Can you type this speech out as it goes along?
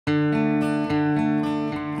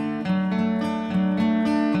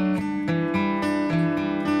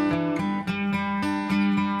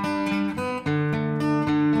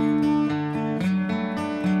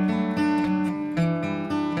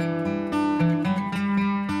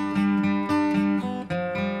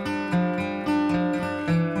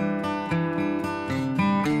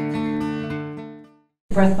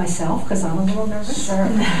breath myself because I'm a little nervous. Sure.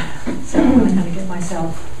 So I'm going to kind of get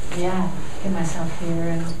myself here.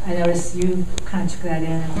 And I noticed you kind of took that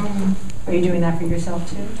in. Are you doing that for yourself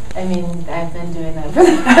too? I mean, I've been doing that for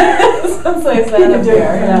since I sat up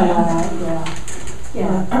here.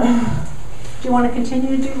 Yeah. Do you want to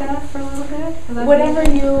continue to do that for a little bit? Whatever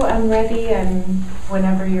I'm ready.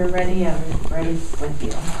 Whenever you're ready, I'm ready with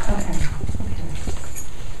you. Okay.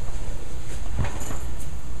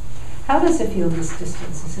 How does it feel, this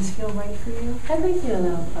distance? Does this feel right for you? I'd like you a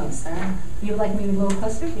little closer. You would like me a little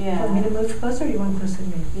closer? Yeah. Want me to move closer, or do you want closer to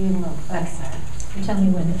me? You move closer. You tell me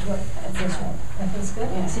when it's right. That's right. That feels good?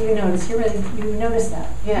 Yeah. So you notice, you notice that?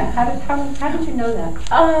 Yeah. How did you know that?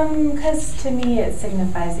 Because to me it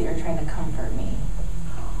signifies that you're trying to comfort me.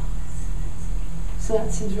 So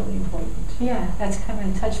that seems really important. Yeah. That's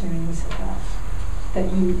kind of touched me when you said that.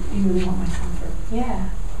 That you really want my comfort. Yeah.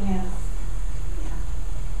 Yeah.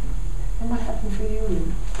 And what happened for you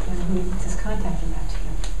when we just contacted that to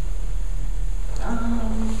you?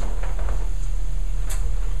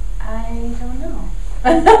 I don't know.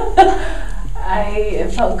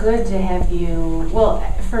 It felt good to have you. Well,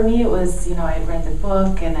 for me it was, I had read the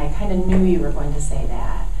book and I kind of knew you were going to say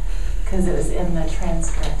that because it was in the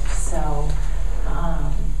transcript. So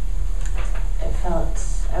it felt,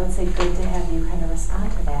 I would say, good to have you kind of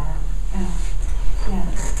respond to that. Yeah.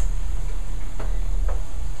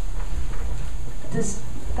 Does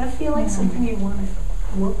that feel like something you want to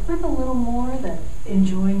work with a little more, that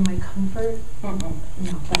enjoying my comfort? No,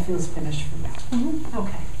 that feels finished for you.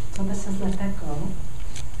 Okay, so let's just let that go.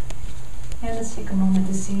 And let's take a moment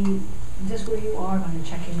to see just where you are. I'm going to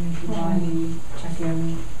check in with your body, check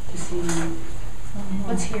in to see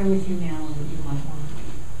what's here with you now that you might want.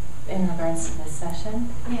 In regards to this session?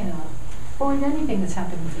 Yeah. Or with anything that's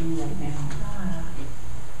happening for you right now.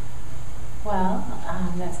 Well,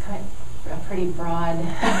 that's kind of a pretty broad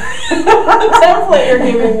template you're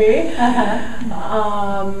giving me.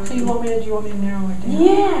 So do you want me to narrow it down?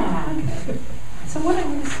 Yeah. Okay. So why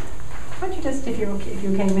don't you just, if you're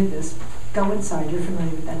okay with this, go inside. You're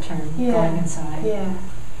familiar with that term, going inside. Yeah.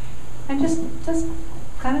 And just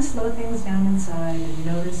kind of slow things down inside and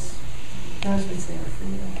notice what's there for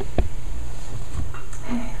you.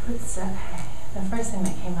 The first thing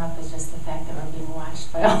that came up is just the fact that we're being watched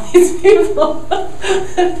by all these people.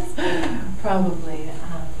 Probably.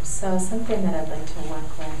 So something that I'd like to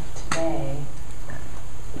work with today.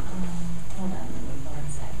 Hold on, let me go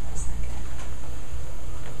inside for a second.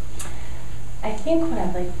 I think what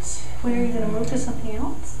I'd like to... Where are you going to move to something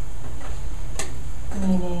else?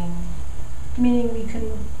 Meaning we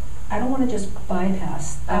can... I don't want to just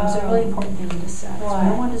bypass. That was a really important thing you just said. So I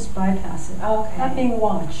don't want to just bypass it. Okay. Not being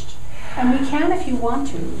watched. And we can if you want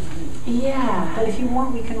to. Yeah. But if you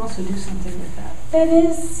want, we can also do something with that.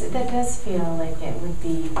 That does feel like it would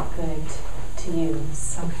be good to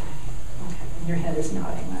use. Okay. And your head is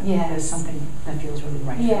nodding. Yes. There's something that feels really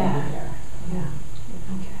right for you there. Yeah.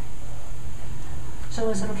 Okay. So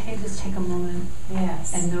is it okay to just take a moment?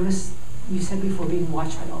 Yes. And notice, you said before, being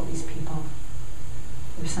watched by all these people.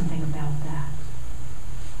 There's something about that.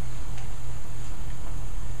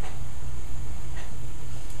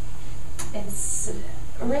 It's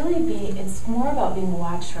more about being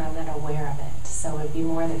watched rather than aware of it. So it'd be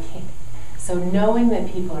more so knowing that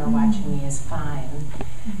people are watching me is fine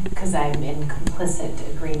because I'm in complicit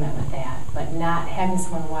agreement with that. But not having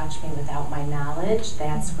someone watch me without my knowledge,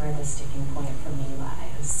 that's where the sticking point for me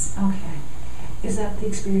lies. Okay. Is that the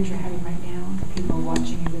experience you're having right now? The people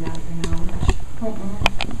watching you without your knowledge?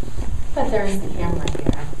 But there is the camera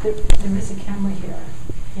here. There is a camera here.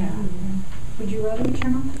 Yeah. Would you rather we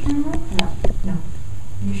turn off the camera? No.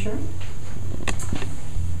 Are you sure?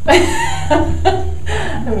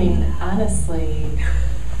 I mean, honestly,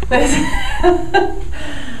 I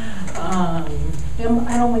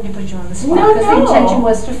don't want to put you on the spot because the intention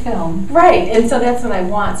was to film. Right, and so that's what I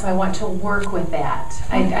want. So I want to work with that.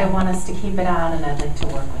 Okay. I want us to keep it on, and I'd like to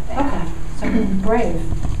work with that. Okay, so brave.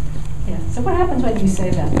 Yeah. So what happens when you say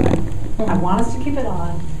that? Right? I want us to keep it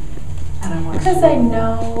on, and I want. Because I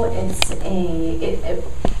know it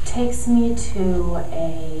takes me to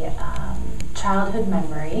a childhood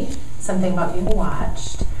memory, something about being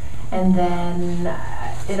watched, and then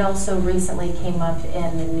it also recently came up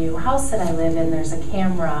in the new house that I live in. There's a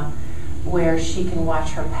camera where she can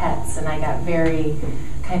watch her pets, and I got very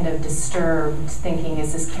kind of disturbed thinking,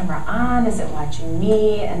 is this camera on? Is it watching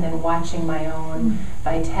me? And then watching my own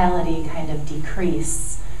vitality kind of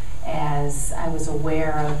decrease as I was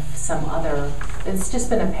aware of some other, it's just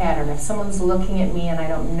been a pattern. If someone's looking at me and I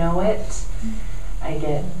don't know it, I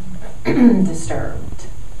get disturbed.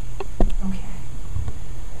 Okay.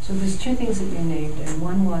 So So there's two things that you named, and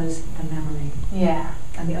one was the memory, Yeah.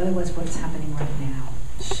 and the other was what's happening right now.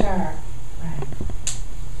 Sure. Right.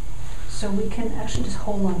 So we can actually just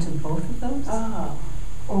hold on to both of those, Oh.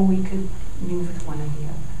 or we could move with one or the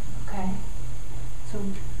other. Okay. So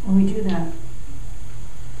when we do that,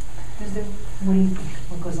 what do you think?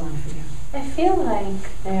 What goes on for you? I feel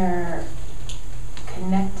like they're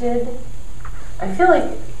connected. I feel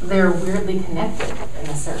like they're weirdly connected in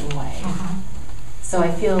a certain way. So I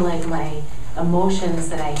feel like my emotions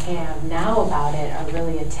that I have now about it are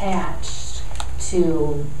really attached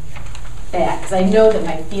to that. Because I know that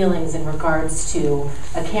my feelings in regards to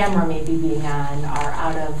a camera maybe being on are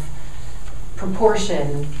out of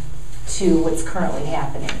proportion to what's currently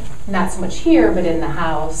happening. Not so much here, but in the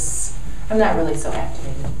house. I'm not really so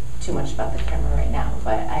activated too much about the camera right now,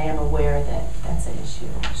 but I am aware that that's an issue.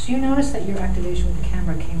 So you notice that your activation with the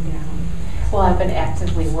camera came down. Well, I've been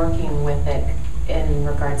actively working with it in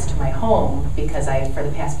regards to my home because I, for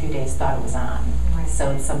the past few days, thought it was on. Right. So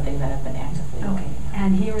it's something that I've been actively looking at.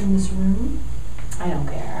 And here in this room? I don't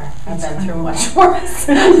care. I've It's been kind through of- much worse.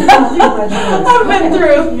 I've I've been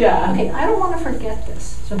through, yeah. Okay, I don't want to forget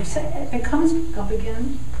this. So if it comes up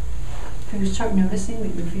again, can you start noticing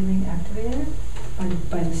that you're feeling activated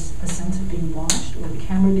by the sense of being watched, or the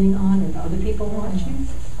camera being on, or the other people watching?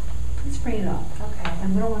 Let's bring it up. Okay.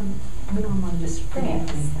 And we don't want to just forget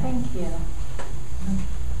Thanks. anything. Thank you.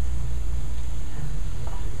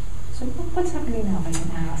 So what's happening now, if I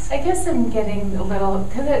can ask? I guess I'm getting a little,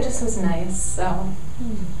 because it just was nice, so.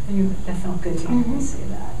 That felt good to hear you say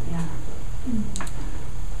that, yeah.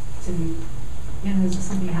 So there's just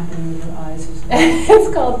something happening with your eyes or something. It's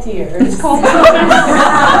called tears. It's called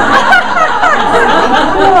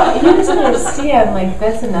You just understand, like,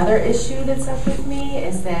 that's another issue that's up with me,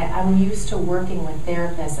 is that I'm used to working with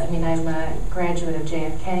therapists. I mean, I'm a graduate of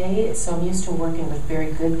JFK, so I'm used to working with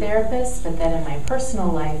very good therapists, but then in my personal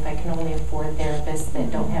life, I can only afford therapists that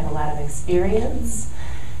don't have a lot of experience.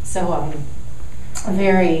 So I'm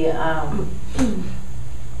very, I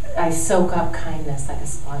soak up kindness like a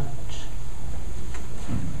sponge.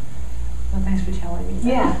 Well, thanks for telling me that.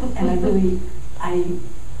 Yeah. And I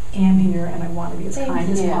am here, and I want to be as Thank kind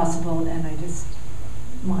as you. possible, and I just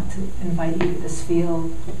want to invite you to just feel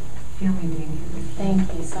me being here with you.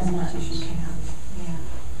 Thank you so as much. as you can. Yeah.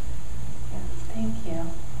 Thank you.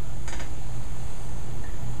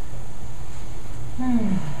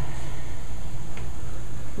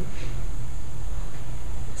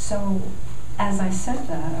 So, as I said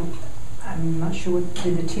that, I'm not sure,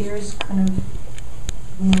 did the tears kind of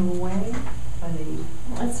move away? Or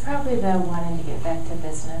It's probably the wanting to get back to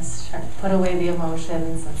business, try to put away the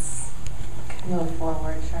emotions, let's move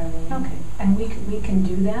forward, Charlene. okay, and we can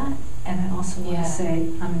do that, and I also want Yeah. to say,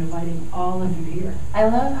 I'm inviting all of you here. I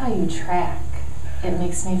love how you track. It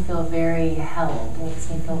makes me feel very held, it makes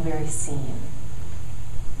me feel very seen.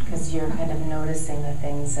 Because you're kind of noticing the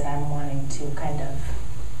things that I'm wanting to kind of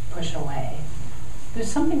push away.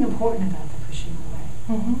 There's something important about the pushing away,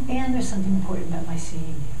 and there's something important about my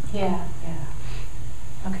seeing you. Yeah. Yeah.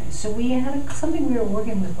 Okay, so we had something we were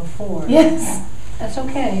working with before. Yes. That's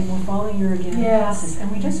okay, we're following your organic Yes. process,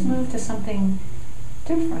 and we just moved to something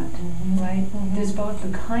different, right? There's both the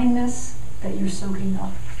kindness that you're soaking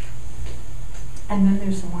up, and then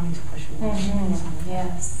there's the wanting to push away.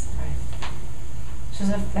 Yes. Right. So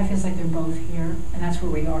that feels like they're both here, and that's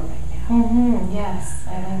where we are right now. Yes,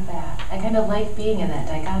 I like that. I kind of like being in that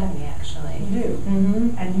dichotomy, actually. You do.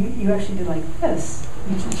 And you actually did like this.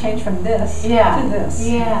 You changed from this to this.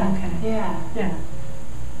 Yeah. Okay. Yeah. Yeah.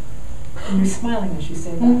 And you're smiling as you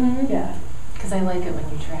say that. Yeah. Because I like it when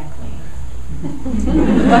you track me.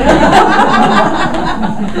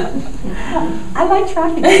 I like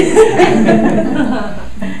tracking you.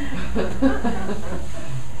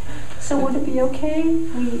 So would it be okay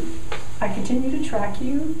I continue to track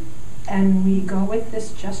you and we go with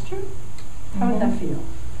this gesture? How would that feel?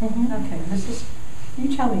 Okay,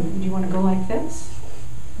 you tell me, do you want to go like this?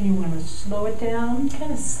 Do you want to slow it down?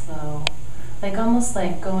 Kind of slow. Like almost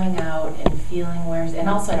like going out and feeling and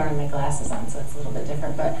also I don't have my glasses on, so it's a little bit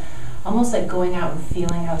different, but almost like going out and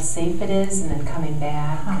feeling how safe it is and then coming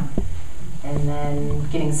back and then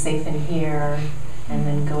getting safe in here and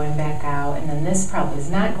then going back out, and then this probably is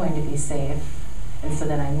not going to be safe, and so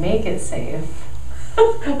then I make it safe.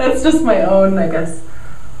 That's just my own, I guess,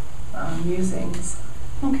 musings.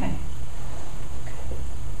 Okay.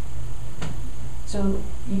 So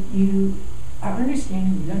you are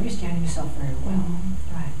understanding yourself very well.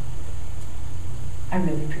 Right. I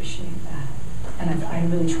really appreciate that. And I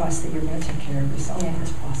really trust that you're going to take care of yourself in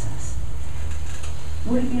this process.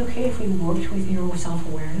 would it be okay if we worked with your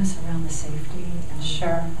self-awareness around the safety? And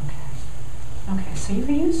Sure. Okay. Okay, so you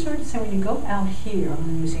can use sort of, so when you go out here,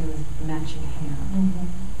 I'm using the matching hand.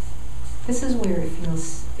 This is where it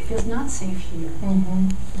feels not safe here.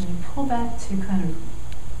 And you pull back to kind of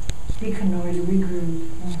reconnoiter, regroup,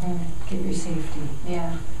 get your safety.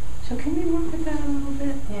 Yeah. So can we work with that a little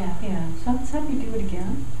bit? Yeah. Yeah. So let's have you do it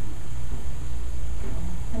again.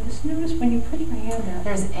 And just notice when you put your hand out.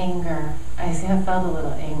 There's anger. I felt a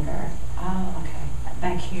little anger. Oh, okay.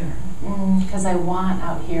 Back here. Because I want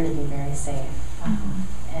out here to be very safe.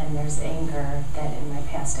 And there's anger that in my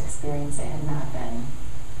past experience it had not been.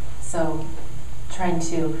 So trying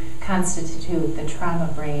to constitute the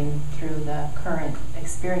trauma brain through the current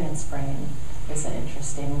experience brain is an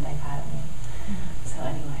interesting dichotomy. So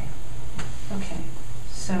anyway. Okay.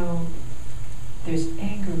 So there's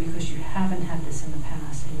anger because you haven't had this in the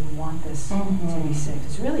past and you want this to be safe.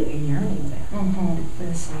 It's really a yearning there for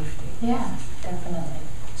the safety. Yeah, definitely.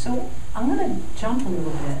 So I'm going to jump a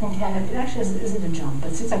little bit. Okay. It actually isn't a jump,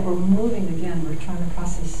 but it seems like we're moving again. We're trying to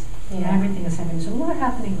process everything that's happening. So what's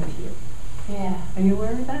happening with you? Yeah. Are you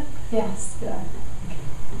aware of that? Yes. Yeah. Okay.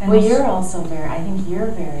 And Well, you're also I think you're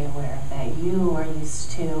very aware of that. You are used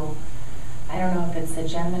to, I don't know if it's the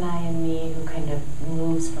Gemini in me who kind of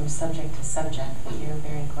moves from subject to subject, but you're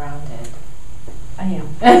very grounded. I am.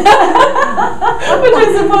 Which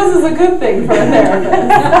I suppose is a good thing for a therapist.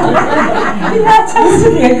 Yeah, it tends to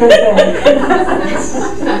be a good thing.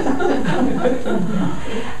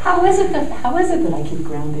 How is it that I keep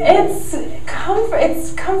grounding? It's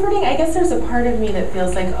comforting. I guess there's a part of me that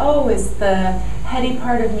feels like, oh, is the heady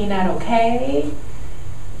part of me not okay?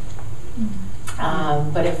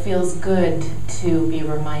 But it feels good to be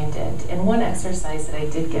reminded. And one exercise that I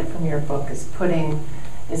did get from your book is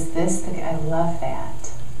I love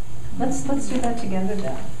that. Let's do that together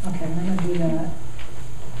then. Okay, I'm going to do that.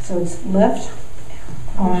 So it's left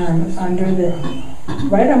arm under the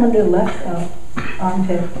right arm under the left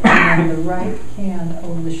armpit, and then the right hand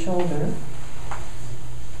over the shoulder.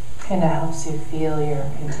 Kind of helps you feel your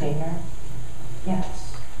container.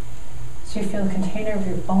 Yes. So you feel the container of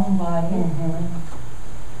your own body,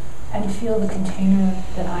 and feel the container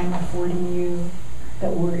that I'm affording you,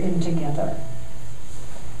 that we're in together.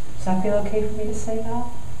 Does that feel okay for me to say that?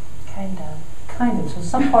 Kind of. Kind of. So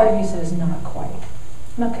some part of you says not quite.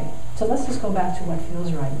 Okay. So let's just go back to what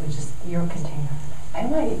feels right, which is your container.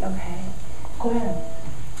 Okay. Go ahead.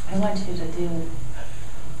 I want you to do.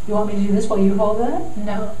 You want me to do this while you hold that?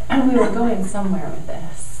 No, we were going somewhere with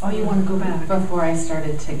this. Oh, you want to go back? Before I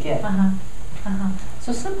started to get.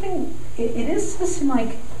 So something, it does seem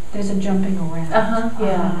like there's a jumping around.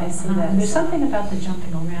 Yeah, I see that. There's something about the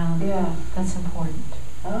jumping around that's important.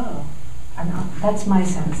 Oh. That's my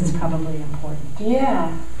sense. It's probably important.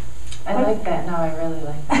 Yeah. I like that. No, I really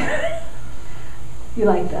like that. You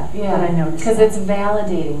like that? Yeah. That I noticed. Because it's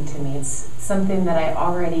validating to me. It's something that I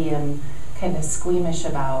already am kind of squeamish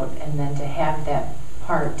about, and then to have that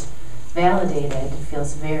part validated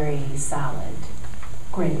feels very solid.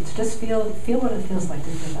 Great. So just feel what it feels like to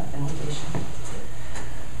feel that validation.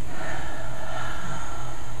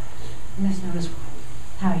 And just notice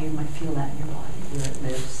how you might feel that in your body, where it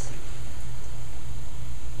lives.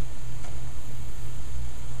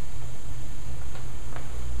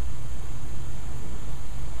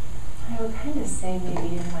 I would kind of say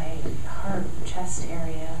maybe in my heart, chest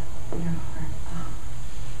area. In your heart.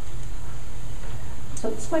 So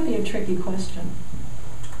this might be a tricky question.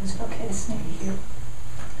 Is it okay to stay here?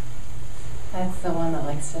 That's the one that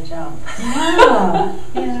likes to jump. Yeah,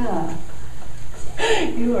 yeah.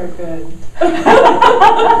 You are good.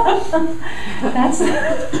 That's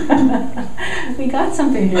we got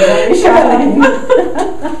something here, very shocking.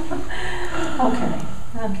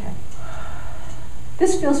 Okay.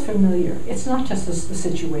 This feels familiar. It's not just the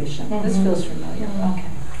situation. This feels familiar. Okay.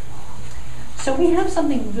 So we have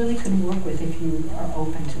something we really could work with if you are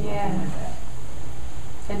open to working with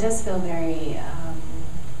it. It does feel very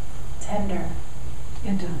tender.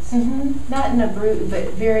 It does. Not in a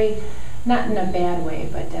not in a bad way,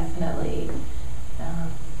 but definitely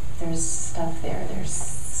there's stuff there.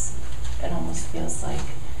 It almost feels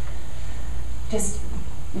like just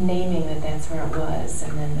naming that that's where it was,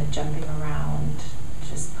 and then the jumping around,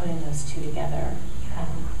 just putting those two together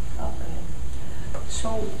felt good.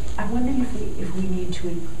 So I wonder if we need to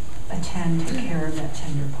take care of that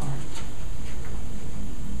tender part.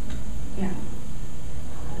 Yeah.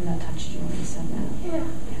 And that touched you when you said that. Yeah.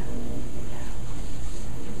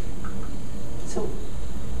 So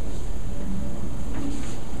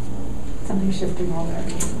something's shifting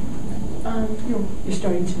already. You're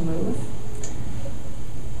starting to move.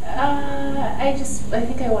 I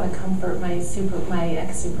think I want to comfort my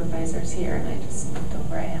ex-supervisors here, and I just looked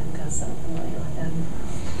over at him because I'm familiar with him.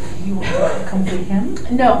 You want to comfort him?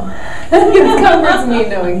 No, he comforts me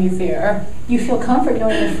knowing he's here. You feel comfort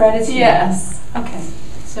knowing that Fred is here? Yes. Okay,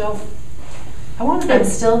 so I want to. I'm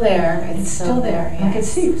still there. It's still there. Yes. I can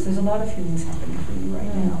see because there's a lot of feelings happening for you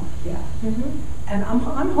right now. Yeah. And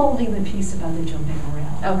I'm holding the piece about the jumping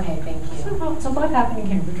around. Okay, thank you. So it's a lot happening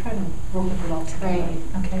here. We're trying to work with it all together. Right.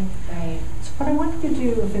 Okay. Right. So what I want you to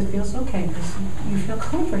do, if it feels okay, because you feel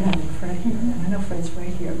comfort having Fred here, and I know Fred's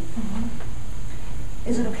right here.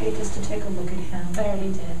 Is it okay just to take a look at him? I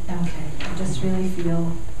already did. Okay. I just really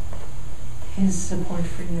feel his support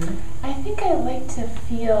for you. I think I like to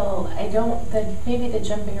feel, maybe the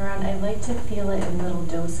jumping around, I like to feel it in little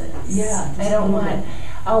doses. Yeah. I don't want,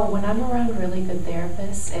 when I'm around really good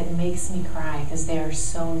therapists, it makes me cry because they are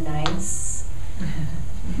so nice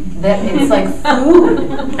that it's like food.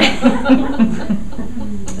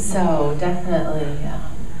 So definitely.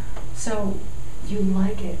 So you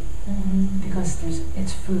like it because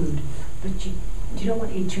it's food, but you don't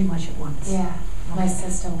want to eat too much at once. Yeah. Okay. My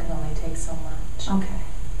system can only take so much. Okay.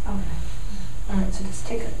 Okay. All right. So just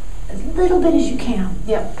take as little bit as you can.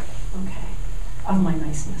 Yep. Okay. Of my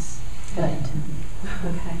niceness. Good.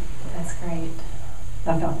 Okay. That's great.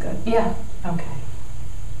 That felt good. Yeah. Okay.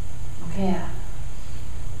 Okay. Yeah.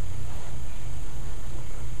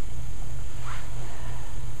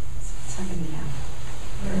 So what's happening now?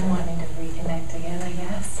 I'm wanting to reconnect again, I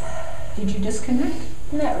guess. Did you disconnect?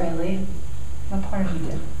 Not really. What part of you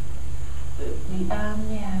did?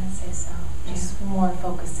 Yeah, I'd say so. Just more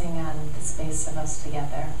focusing on the space of us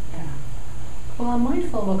together. Yeah. Well, I'm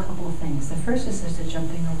mindful of a couple of things. The first is there's the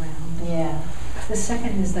jumping around. Yeah. The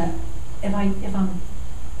second is that if I'm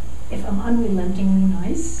unrelentingly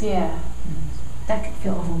nice, Yeah. that could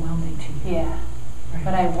feel overwhelming to you. Yeah. Right.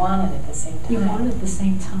 But I want it at the same time. You want it at the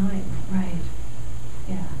same time, right?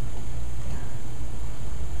 Yeah.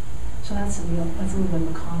 So that's a little bit of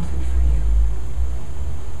a conflict for you.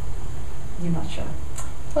 You're not sure.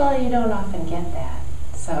 Well, you don't often get that.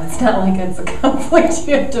 So it's not like it's a conflict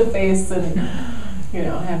you have to face in,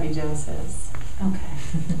 heavy doses. Okay.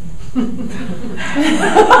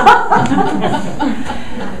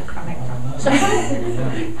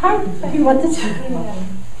 How you want the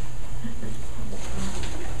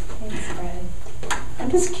Thanks, Fred. I'm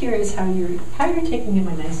just curious how you're taking in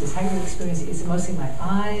my niceness, how you're experiencing it. Is it mostly my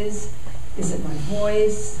eyes? Is it my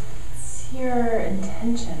voice? It's your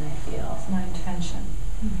intention, I feel. It's my intention.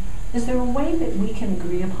 Is there a way that we can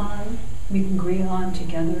agree on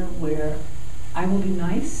together where I will be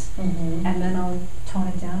nice and then I'll tone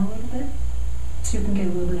it down a little bit so you can get a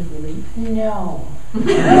little bit of relief? No. You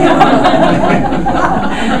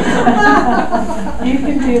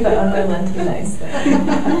can do the unrelenting nice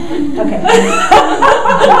thing. Okay.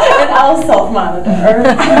 And I'll self-monitor.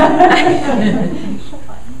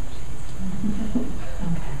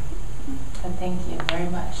 But thank you very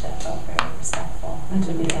much. That felt very respectful.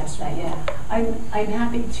 To be asked that, yeah. I'm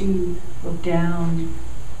happy to look down,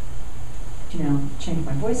 change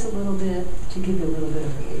my voice a little bit to give you a little bit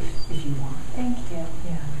of relief if you want. Thank you.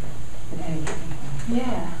 Yeah. At any given point.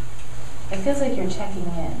 Yeah. It feels like you're checking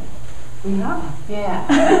in. We are. Yeah.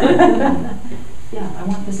 Yeah, I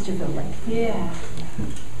want this to feel right. Yeah.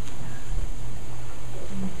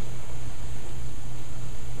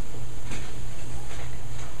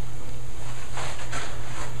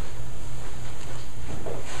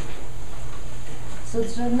 So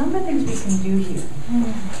there's a number of things we can do here.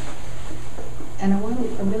 And I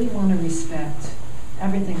really want to respect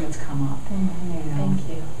everything that's come up. Thank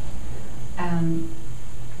you. And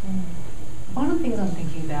one of the things I'm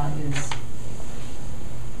thinking about is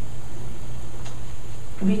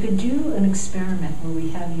we could do an experiment where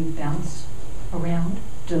we have you bounce around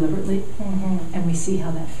deliberately and we see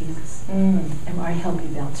how that feels. And I help you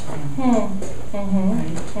bounce around.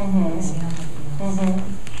 Right? See how that feels.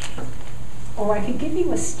 Or I could give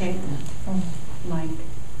you a statement, like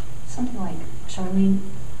something like, Charlene,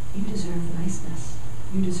 you deserve niceness.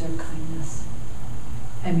 You deserve kindness.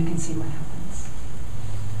 And we can see what happens.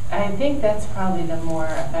 I think that's probably the more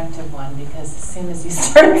effective one because as soon as you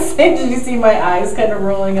started saying, did you see my eyes kind of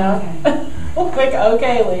rolling up? Okay. Like,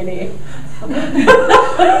 okay, lady.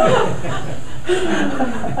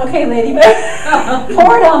 Okay, lady.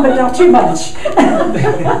 Pour it on, but not too much.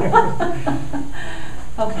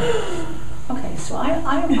 Okay. Okay, so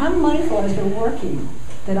I'm mindful as we're working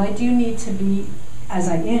that I do need to be as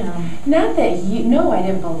I am. Not that I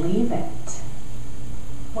didn't believe it.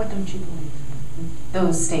 What don't you believe?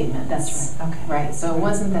 Those statements. That's right. Okay. Right. So it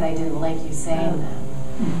wasn't that I didn't like you saying them.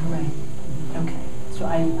 Right. Okay. So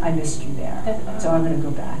I missed you there. So I'm going to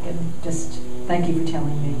go back and just thank you for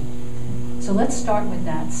telling me. So let's start with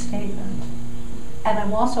that statement. And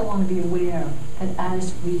I also want to be aware that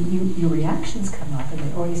as your reactions come up, and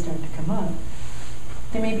they already start to come up,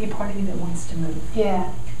 there may be a part of you that wants to move.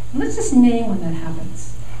 Yeah. Let's just name when that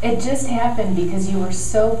happens. It just happened because you were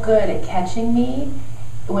so good at catching me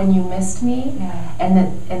when you missed me. Yeah.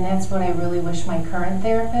 And that's what I really wish my current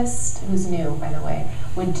therapist, who's new, by the way,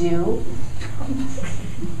 would do.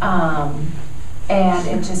 And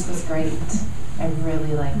it just was great. I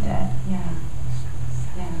really liked it. Yeah.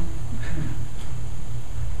 Yeah.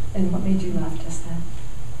 And what made you laugh just then?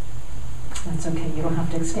 That's okay. You don't have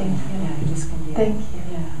to explain. Thank you. Yeah, you just can be. Thank you.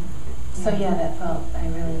 Yeah. So yeah, that felt. I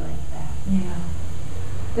really liked that. Yeah.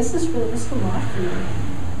 This is a lot for you.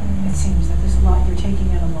 It seems that there's a lot. You're taking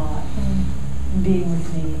in a lot. Being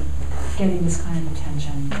with me, getting this kind of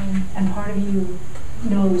attention, and part of you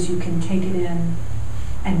knows you can take it in,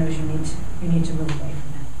 and knows you need to move away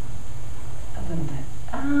from it a little bit.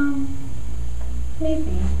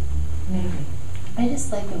 Maybe. Maybe. I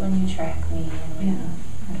just like it when you track me. And when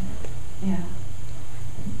Yeah.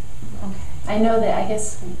 Okay. I know that, I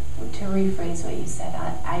guess, to rephrase what you said,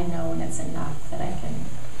 I know when it's enough that I can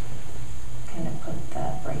kind of put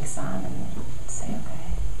the brakes on and say,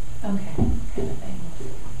 okay. Okay. Kind of thing.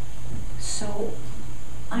 So,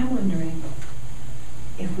 I'm wondering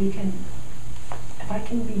if I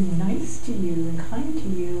can be nice to you and kind to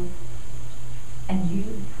you, and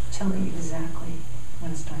you tell me exactly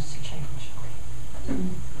when it starts to change.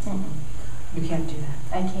 You can't do that.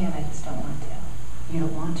 I can't, I just don't want to. You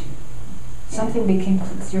don't want to. Something became,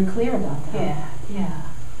 you're clear about that. Yeah. Yeah.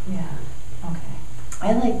 Yeah. Okay.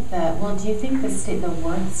 I like the, well, do you think the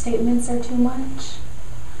worth statements are too much?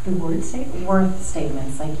 The word statement? Worth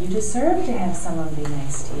statements, like you deserve to have someone be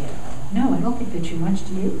nice to you. No, I don't think they're too much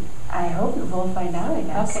to you. I hope we'll find out, I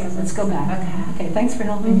guess. Okay, let's go back. Okay, thanks for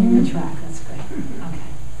helping me retract. That's great. Okay.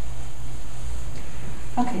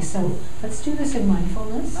 Okay, so let's do this in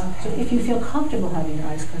mindfulness. Okay. So if you feel comfortable having your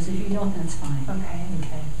eyes closed, if you don't, that's fine. Okay.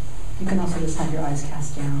 Okay. You can also just have your eyes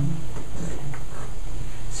cast down. Okay.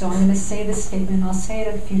 So I'm going to say this statement, I'll say it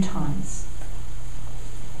a few times.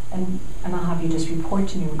 And I'll have you just report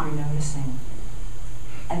to me what you're noticing.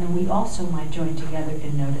 And then we also might join together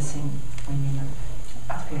in noticing when you move.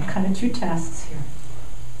 Okay. Kind of two tasks here.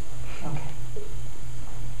 Okay.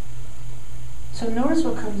 So notice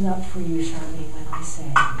what comes up for you, Charlene, when I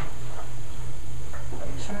say,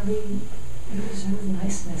 Charlene, you deserve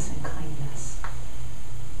niceness and kindness.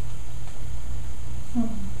 You're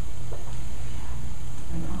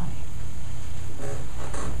nodding.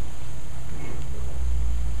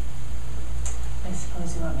 I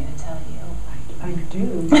suppose you want me to tell you. I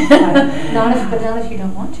do. Not if you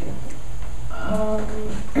don't want to.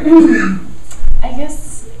 I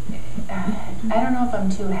guess, I don't know if I'm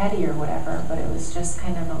too heady or whatever, but it was just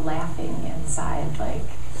kind of a laughing inside,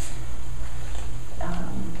 like,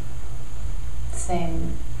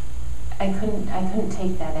 saying, I couldn't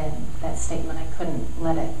take that in, that statement. I couldn't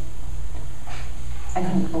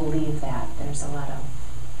believe that. There's a lot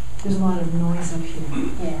of noise up here.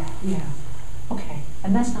 Yeah. Yeah. Okay.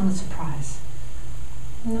 And that's not a surprise.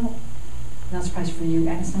 No. Not a surprise for you,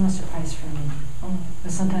 and it's not a surprise for me.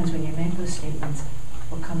 But sometimes when you make those statements,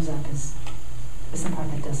 what comes up is the part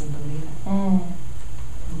that doesn't believe it.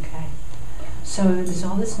 Okay. So there's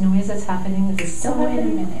all this noise that's happening. So wait a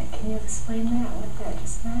minute. Can you explain that? What that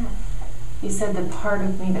just meant? You said the part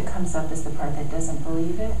of me that comes up is the part that doesn't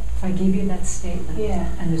believe it? If I give you that statement,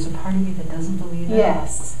 and there's a part of you that doesn't believe it,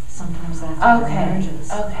 yes. Sometimes that's what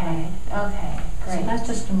emerges. Okay. Great. So that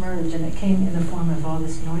just emerged, and it came in the form of all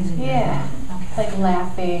this noise in your head. Okay. Like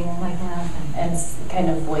laughing. And kind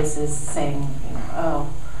of voices saying,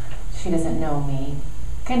 oh, she doesn't know me.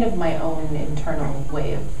 Kind of my own internal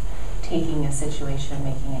way of taking a situation and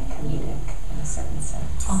making it comedic in a certain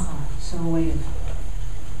sense. So a way of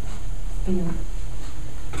being,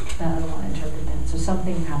 I don't want to interpret that. So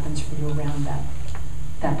something happens for you around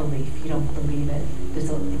that belief. You don't believe it.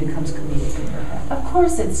 It becomes comedic in your head. Of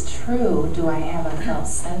course it's true. Do I have a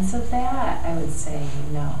false sense of that? I would say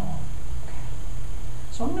no.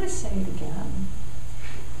 So I'm going to say it again.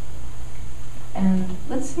 And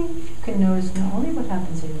let's see if you can notice not only what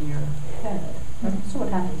happens in your head, but also what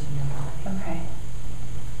happens in your body. Okay.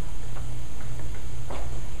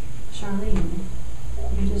 Charlene,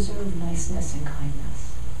 you deserve niceness and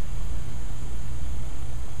kindness.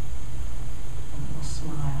 A little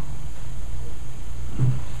smile.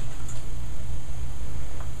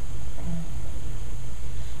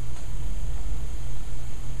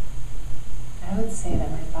 I would say that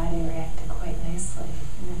my body reacted quite nicely.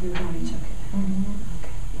 Your body took it in. Okay.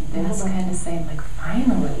 was kind of saying, like,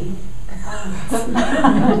 finally.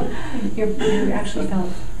 You actually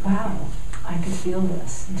felt, wow, I could feel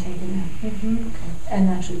this and take it in. Okay. And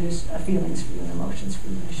actually there's feelings for you and emotions for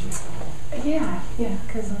you as you go. Yeah,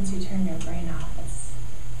 because once you turn your brain off, it's,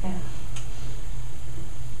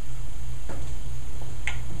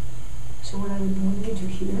 So what I would normally do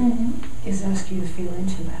here is ask you to feel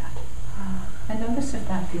into that. And notice if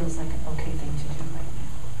that feels like an okay thing to do right now.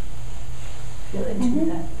 Feel into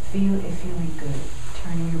that, feel it feeling good,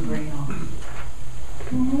 turning your brain on.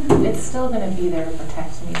 It's still going to be there to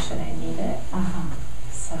protect me should I need it.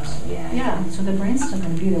 So, yeah. Yeah, so the brain's still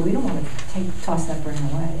going to be there. We don't want to toss that brain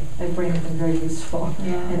away. That brain has been very useful,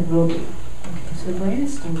 and it will be. Okay, so the brain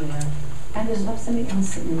is still there, and there's not something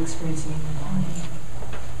else that you're experiencing in your body.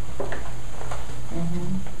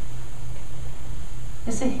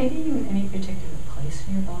 Is it hitting you in any particular place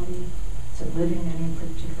in your body? Is it living in any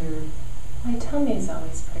particular? My tummy is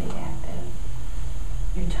always pretty active.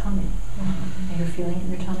 Your tummy. And you're feeling it in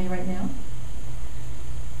your tummy right now?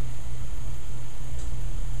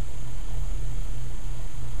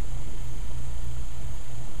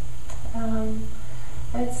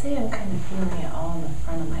 I'd say I'm kind of feeling it all in the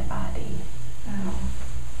front of my body. Oh.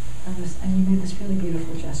 And you made this really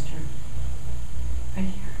beautiful gesture. Right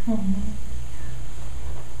here.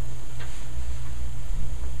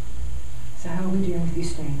 So how are we doing with you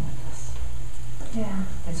staying with us? Yeah.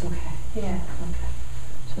 It's okay. Yeah. Okay.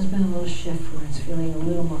 So there's been a little shift where it's feeling a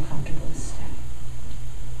little more comfortable to stay.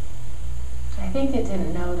 I think it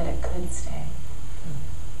didn't know that it could stay.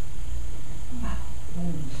 Wow.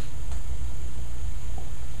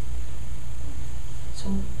 So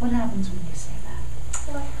what happens when you say that?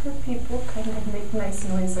 Well, I heard people kind of make nice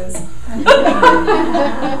noises.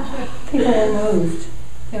 People are moved.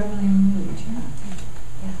 They're really moved,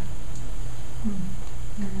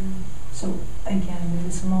 So again, in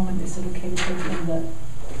this moment, is it okay to take in the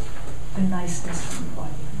niceness from the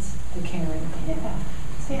audience, the caring?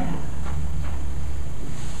 Yeah.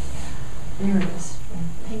 Here it is.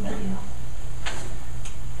 Thank you.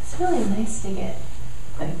 It's really nice to get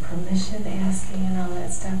like permission asking and all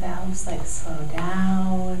that stuff. It helps like slow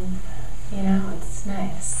down. You know, it's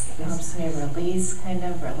nice. It helps me release, kind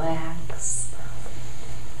of relax.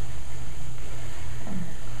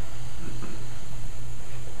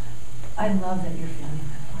 I love that you're feeling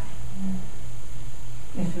that way.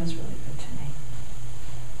 It feels really good to me.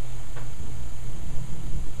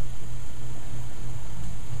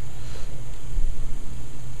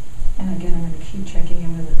 And again, I'm going to keep checking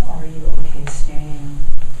in with, are you okay staying?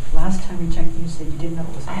 Last time we checked, you said you didn't know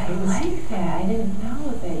it was okay. I like that. I didn't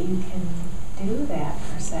know that you can do that,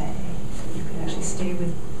 per se. You could actually stay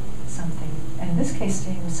with something. And in this case,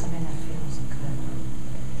 staying with something that feels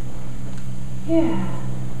good. Yeah.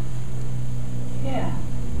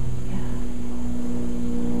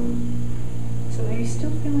 So are you still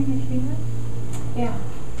feeling it here? Yeah.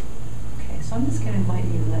 Okay, so I'm just going to invite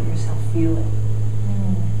you to let yourself feel it.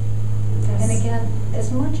 And again,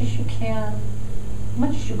 as much as you can,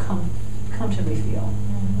 much as you comfortably feel.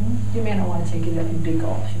 You may not want to take it in big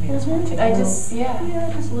gulps. You may just want to take just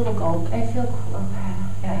a little gulp. I feel cool. Okay.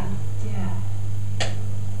 Yeah.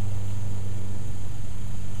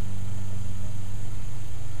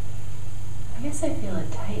 I guess I feel a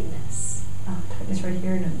tightness. Tightness right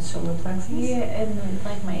here in the solar plexus? Yeah, and then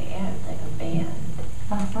like my ab, like a band.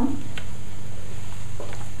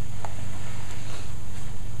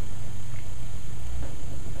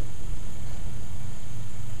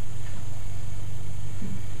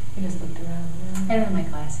 You just looked around. I don't have my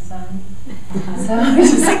glasses on, so I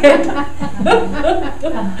just can't.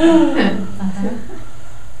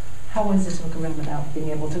 How was it to look around without being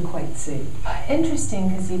able to quite see? Interesting,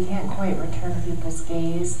 because you can't quite return people's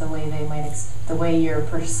gaze the way they might, the way your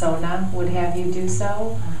persona would have you do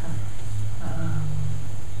so.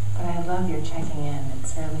 But I love your checking in.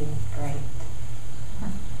 It's really great.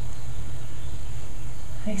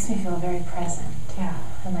 Makes me feel very present. Yeah.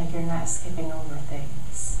 And like you're not skipping over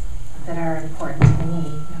things that are important to me.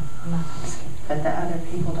 No, I'm not going to skip. But that other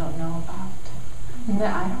people don't know about.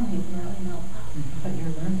 That I don't even really know about. But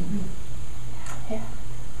you're learning. Yeah.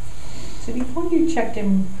 So before you checked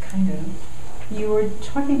in, kind of, you were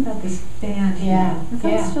talking about this band here. Yeah. Is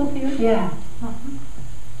that still here? Yeah. Okay.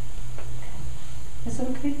 Is it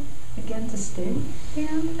okay, again, to stay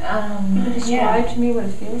band? Can you describe to me what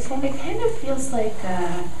it feels like? It kind of feels like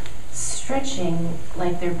stretching,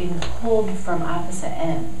 like they're being pulled from opposite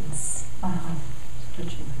ends.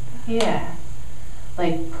 Stretching like that. Yeah.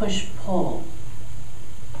 Like push-pull.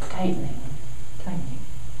 Tightening.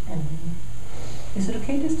 Is it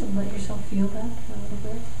okay just to let yourself feel that for a little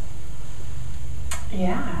bit?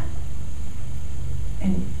 Yeah.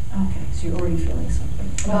 So you're already feeling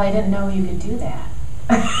something. Well, I didn't know you could do that.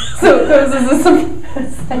 So this is a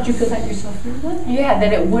surprise. That you could let yourself feel that? Yeah,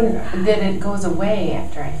 that it wouldn't, that it goes away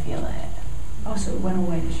after I feel it. Oh, so it went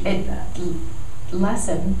away as you did that?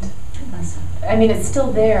 Lessened. Lessened. I mean, it's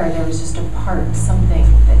still there. There was just a part, something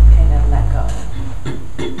that kind of let go.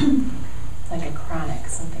 Like a chronic,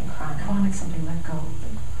 something chronic. Chronic, something let go.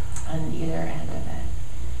 On either end of it.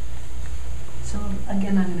 So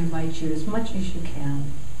again, I'm going to invite you as much as you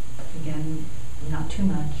can. Again, not too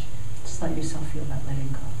much. Just let yourself feel that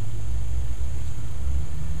letting go.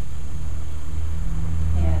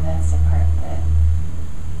 Yeah, that's the part that.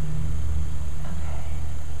 Okay.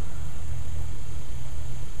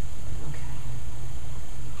 Okay.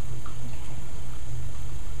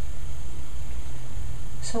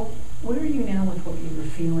 So where are you now with what you were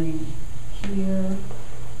feeling here?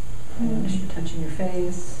 I notice you're touching your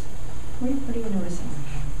face. What are you noticing?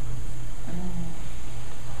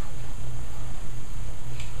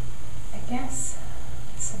 I guess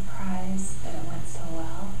surprised that it went so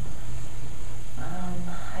well.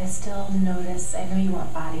 I still notice, I know you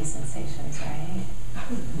want body sensations, right?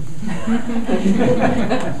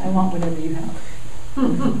 I want whatever you have.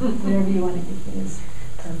 Whatever you want to give me is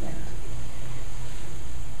perfect.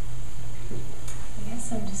 I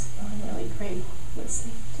guess I'm just feeling really great with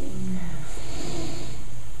safety.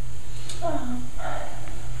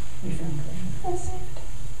 You're feeling great. That's it.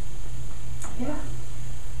 Yeah.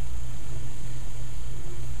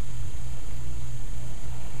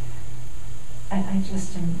 I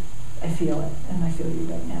just am, I feel it, and I feel you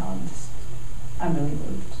right now. I'm really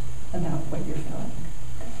moved about what you're feeling.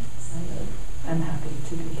 Thanks. I'm happy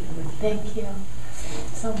to be here with you. Thank you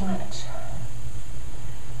so much.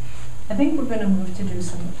 I think we're going to move to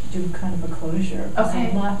do kind of a closure.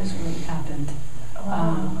 Okay. A lot has really happened.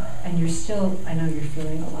 Wow. And you're still, I know you're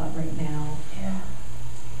feeling a lot right now. Yeah.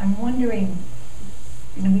 I'm wondering,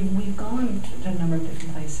 you know, we've gone to a number of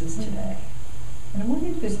different places today. And I'm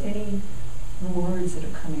wondering if there's any words that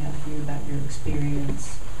are coming up for you about your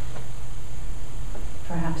experience,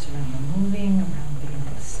 perhaps around the moving, around being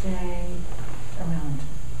able to stay, around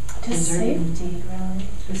Just safety, really.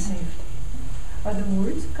 Just safety. Are there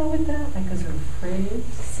words that go with that? Like, is there a phrase?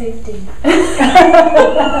 Safety.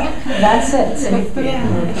 That's it, safety. Yeah.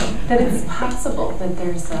 That it's possible that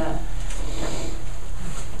there's a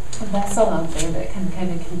vessel out there that can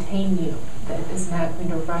kind of contain you, that is not going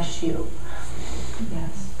to rush you.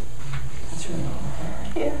 Yes. That's really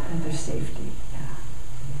important. Yeah. And there's safety. Yeah.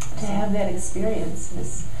 To have that experience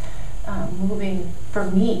is moving for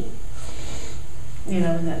me. You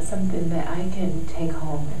know, that's something that I can take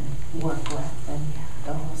home and work with, and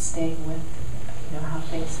the whole staying with, you know, how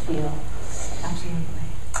things feel. Absolutely.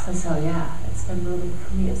 And so yeah, it's been moving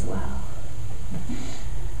for me as well.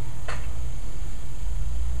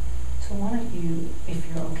 So why don't you, if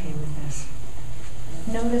you're okay with this,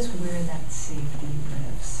 notice where that safety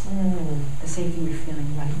lives. The safety you're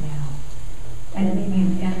feeling right now. And it may be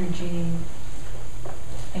an energy,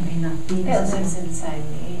 it may not be It lives inside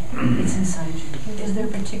me. It's inside you. Is there a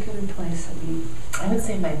particular place that you... I would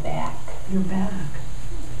say my back. Your back.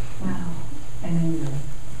 Wow. And then your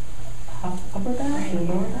upper back, Right your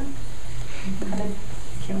lower here. back? I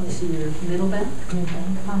can't really see your middle back.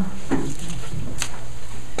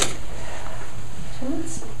 So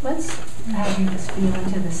let's have you just feel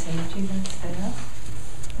into the safety that's there.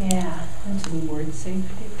 Yeah. Into the word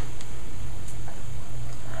safety.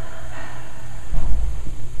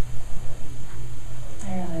 I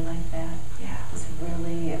really like that. Yeah. It's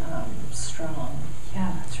really strong.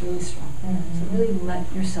 Yeah, it's really strong. So really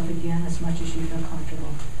let yourself, again, as much as you feel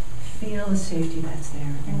comfortable, feel the safety that's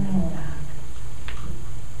there in your middle back.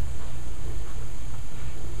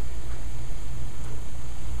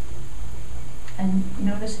 And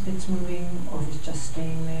notice if it's moving or if it's just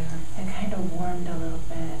staying there. It kind of warmed a little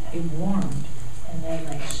bit. It warmed. And then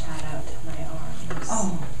like shot out to my arms.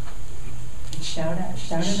 Oh. It shot out.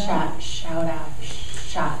 Shot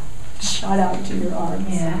out to your arms.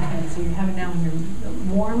 Yeah. Okay, so you have it now in your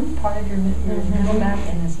warm part of your middle back,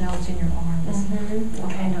 and now it's in your arms.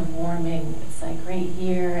 Kind of warming. It's like right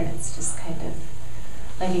here, and it's just kind of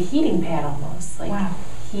like a heating pad almost. Like wow.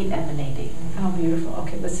 Heat emanating. Oh, beautiful.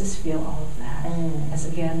 Okay, let's just feel all of that. As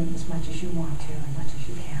again, as much as you want to, as much as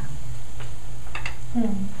you can.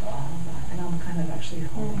 All of that. And I'm kind of actually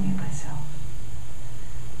holding it myself.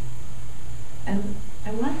 And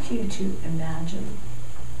I want you to imagine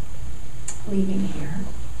leaving here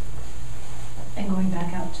and going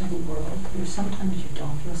back out to the world where sometimes you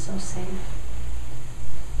don't feel so safe,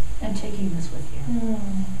 and taking this with you.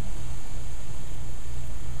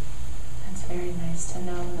 It's very nice to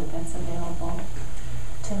know that that's available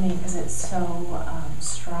to to me because it's so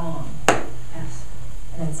strong. Yes.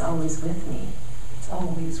 And it's always with me. It's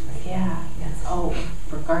always with you. Yeah. Yes. Oh,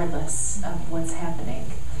 regardless of what's happening,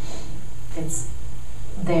 it's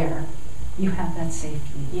there. You have that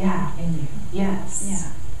safety. Yeah. In you. Yes.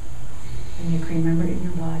 Yeah. And you can remember it in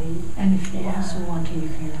your body. And if you also want to, you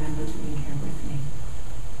can remember being here with me.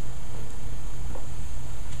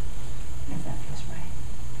 If that feels right.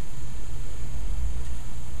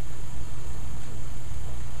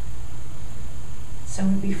 So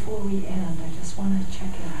before we end, I just want to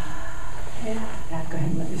check in. Yeah. Go ahead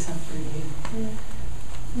and let yourself breathe.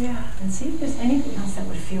 Yeah. And see if there's anything else that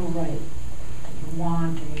would feel right, that you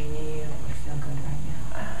want or you need or would feel good right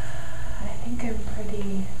now. I think I'm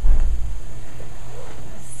pretty,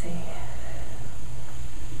 let's see.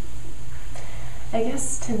 I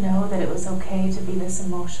guess to know that it was okay to be this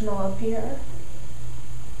emotional up here.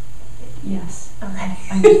 Yes. Okay.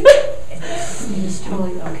 It is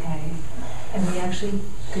totally okay. And we actually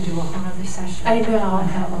could do a whole other session I know. on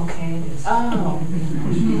how okay it is. Oh. To be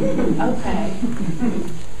emotional. Okay.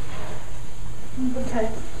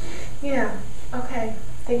 Okay. Yeah. Okay.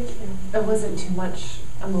 Thank you. It wasn't too much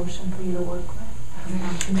emotion for you to work with.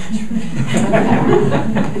 Not too much for me.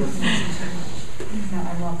 No,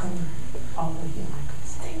 I welcome all of you.